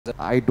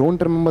I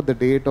don't remember the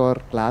date or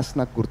class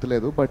నాకు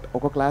గుర్తులేదు but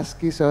ఒక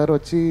క్లాస్కి సార్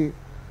వచ్చి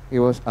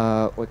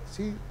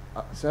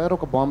సార్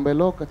ఒక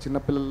బాంబేలో ఒక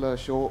చిన్నపిల్లల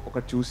షో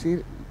ఒకటి చూసి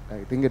I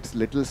think it's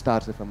little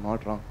stars if I'm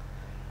not wrong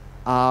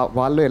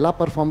వాళ్ళు ఎలా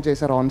పర్ఫామ్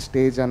చేశారు ఆన్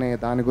స్టేజ్ అనే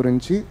దాని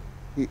గురించి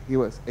హీ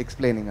వాజ్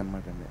ఎక్స్ప్లెయినింగ్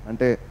అనమాట అండి.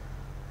 అంటే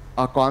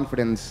ఆ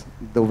confidence,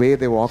 the way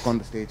they walk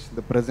on the stage,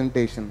 the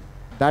presentation,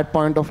 that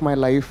point of my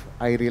life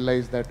I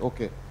realized that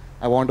okay,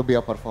 I want to be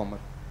a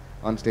performer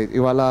on stage.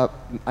 ఇవాళ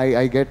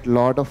I get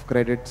lot of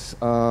credits.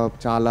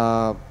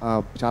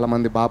 చాలా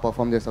మంది బాగా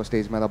perform చేస్తావు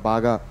stage మీద,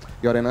 బాగా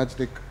your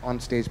energetic on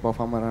stage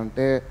performer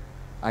అంటే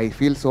I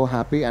feel so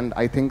happy and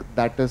I think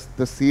that is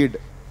the seed.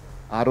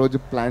 ఆ రోజు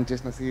ప్లాన్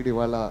చేసిన సీడ్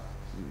ఇవాళ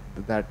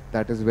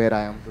that is where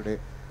I am today.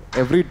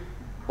 Every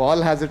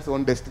ball has its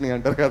own destiny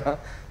అంటారు కదా.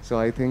 So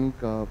I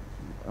think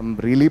I'm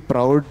really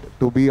proud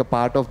to be a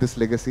part of this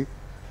legacy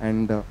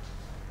and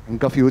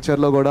ఇంకా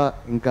ఫ్యూచర్లో కూడా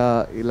ఇంకా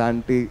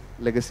ఇలాంటి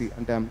లెగసీ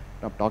అంటే I'm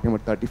talking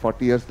about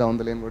 30-40 years down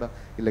the lane కూడా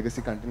ఈ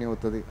లెగసీ కంటిన్యూ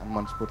అవుతుంది అని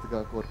మనస్ఫూర్తిగా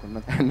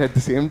కోరుకున్నాను. And at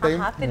the same time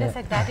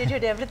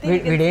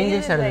వీడు ఏం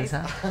చేశాడు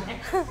తెలుసా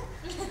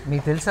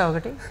మీకు తెలుసా?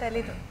 ఒకటి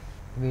తెలీదు.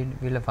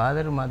 వీళ్ళ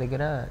ఫాదర్ మా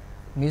దగ్గర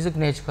మ్యూజిక్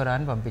నేర్చుకోరా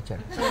అని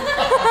పంపించాడు.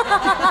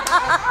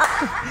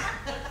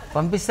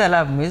 పంపిస్తే అలా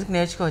మ్యూజిక్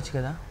నేర్చుకోవచ్చు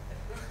కదా,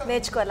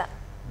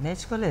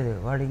 నేర్చుకోలేదు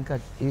వాడు. ఇంకా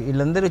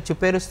వీళ్ళందరూ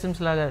చుపేరుస్తుంస్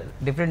లాగా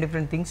డిఫరెంట్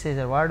థింగ్స్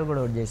చేశారు. వాడు కూడా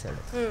ఒకటి చేశాడు.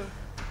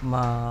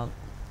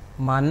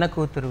 మా అన్న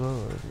కూతురు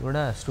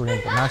కూడా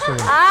స్టూడెంట్, నా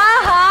స్టూడెంట్.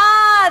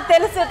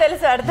 తెలుసు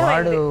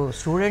వాడు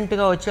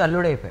స్టూడెంట్గా వచ్చి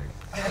అల్లుడైపోయాడు.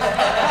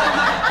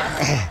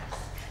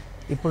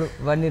 ఇప్పుడు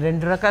వాడిని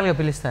 2 రకాలుగా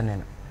పిలుస్తాను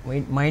నేను.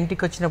 మా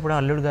ఇంటికి వచ్చినప్పుడు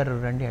అల్లుడు గారు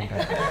రండి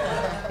అంటాను,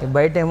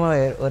 బయట ఏమో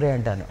ఒరే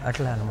అంటాను,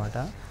 అట్లా అనమాట.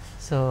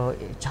 సో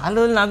చాలా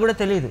రోజులు నాకు కూడా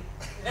తెలియదు.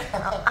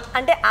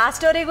 అంటే ఆ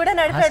స్టోరీ కూడా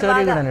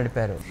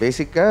నడిపారు.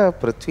 బేసిక్గా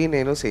పృథ్వీ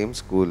నేను సేమ్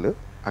స్కూల్,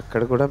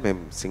 అక్కడ కూడా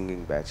మేము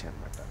సింగింగ్ బ్యాచ్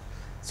అనమాట.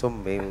 సో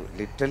మేము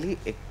లిటరలీ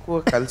ఎక్కువ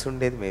కలిసి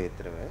ఉండేది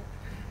మేమిద్దరమే.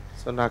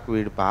 సో నాకు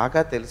వీడు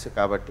బాగా తెలుసు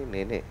కాబట్టి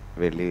నేనే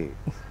వెళ్ళి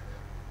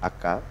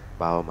అక్క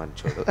బావ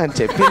మంచోడు అని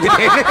చెప్పింది.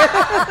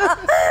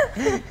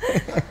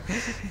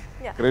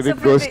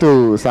 Credit goes to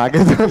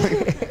Saketh.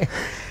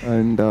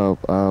 And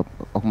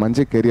ఒక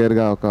మంచి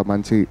కెరియర్గా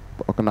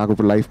ఒక నాకు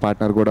ఇప్పుడు లైఫ్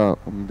పార్ట్నర్ కూడా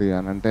ఉంది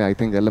అని అంటే I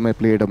think LMI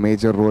played a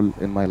major role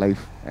in my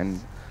life and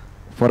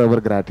for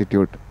ever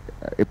gratitude.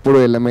 ఎప్పుడు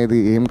ఎల్ఎంఐది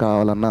ఏం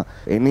కావాలన్నా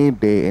any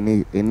day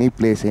any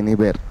place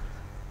anywhere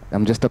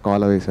I'm just a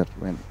call away sir.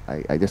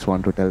 I just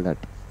want to tell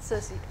that.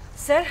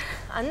 Sir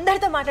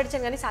అందరితో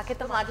మాట్లాడించాం కానీ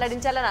సాకేత్తో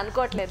మాట్లాడించాలని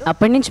అనుకోవట్లేదు.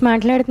 అప్పటి నుంచి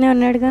మాట్లాడుతూనే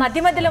ఉన్నాడు,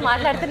 మధ్యలో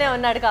మాట్లాడుతూనే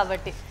ఉన్నాడు.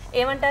 కాబట్టి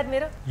ఏమంటారు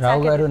మీరు?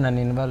 రావు గారు నన్ను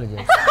ఇన్వాల్వ్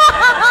చేశారు.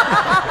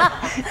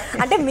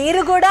 అంటే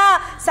మీరు కూడా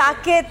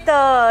సాకేత్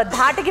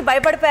ధాటికి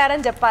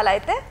భయపడిపోయారని చెప్పాలి.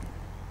 అయితే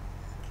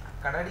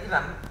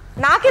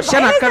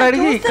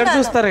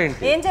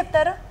ఏం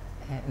చెప్తారు?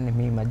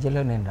 మీ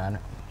మధ్యలో నేను రాను.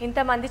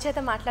 ఇంతమంది చేత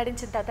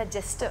మాట్లాడించిన తర్వాత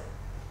జస్ట్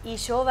ఈ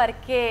షో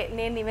వరకే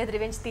నేను నీ మీద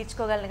రివెంజ్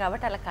తీర్చుకోగలను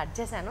కాబట్టి అలా కట్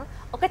చేశాను.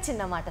 ఒక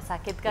చిన్న మాట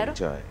సాకేత్ గారు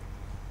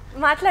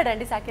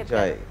మాట్లాడండి. సాకేత్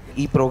గారు,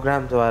 ఈ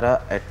ప్రోగ్రామ్ ద్వారా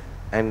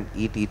అండ్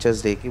ఈ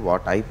టీచర్స్ డేకి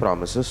what I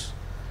promises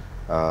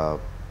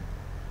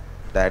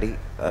daddy,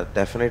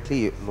 definitely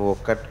నువ్వు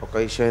ఒక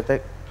విషయం అయితే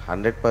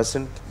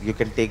 100% you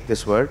can take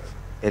this word,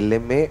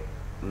 LMA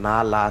నా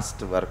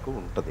లాస్ట్ వరకు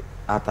ఉంటుంది.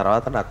 ఆ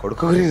తర్వాత నా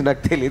కొడుకు గురించి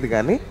నాకు తెలియదు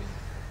కానీ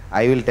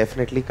I will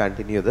definitely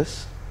continue this.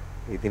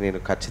 ఇది నేను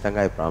ఖచ్చితంగా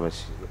I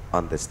promise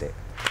on this day.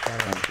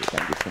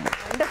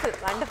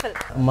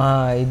 మా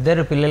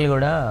ఇద్దరు పిల్లలు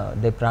కూడా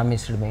they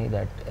promised me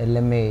that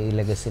LMA ఈ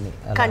లెగసీని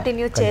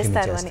కంటిన్యూ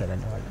చేస్తారు అని.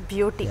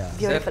 Beauty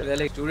beautiful.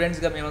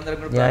 స్టూడెంట్స్ గా మేమందరం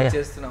కూడా ప్లాన్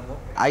చేస్తున్నాము.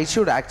 I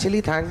should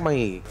actually thank my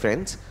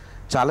friends.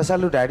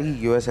 చాలాసార్లు డాడీ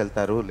యూఎస్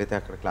వెళ్తారు లేదా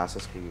అక్కడ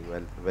క్లాసెస్కి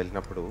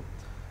వెళ్ళినప్పుడు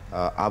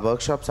ఆ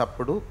వర్క్షాప్స్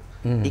అప్పుడు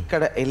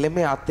ఇక్కడ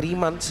ఎల్ఎంఏ ఆ 3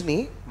 monthsని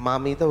మా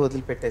మీద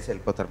వదిలిపెట్టేసి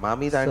వెళ్ళిపోతారు. మా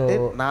మీద అంటే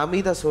నా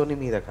మీద, సోని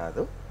మీద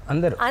కాదు,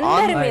 అందరూ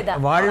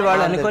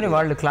వాళ్ళు అనుకొని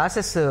వాళ్ళు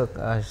క్లాసెస్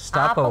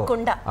స్టాప్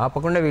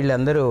ఆపకుండా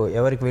వీళ్ళందరూ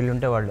ఎవరికి వీళ్ళు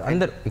ఉంటే వాళ్ళు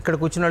అందరూ ఇక్కడ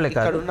కూర్చున్న వాళ్ళే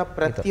కాదు, ఇక్కడ ఉన్న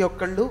ప్రతి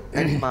ఒక్కళ్ళు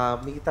అండ్ మా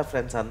మిగతా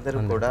ఫ్రెండ్స్ అందరూ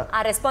కూడా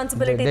ఆ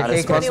రెస్పాన్సిబిలిటీ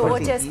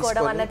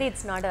చేసుకోవడం అన్నది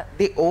it's not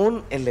the own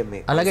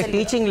LMA. అలాగే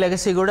టీచింగ్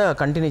లెగసీ కూడా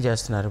కంటిన్యూ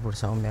చేస్తున్నారు ఇప్పుడు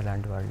సౌమ్య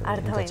లాంటి వాళ్ళు,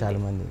 చాలా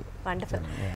మంది. వండర్ఫుల్.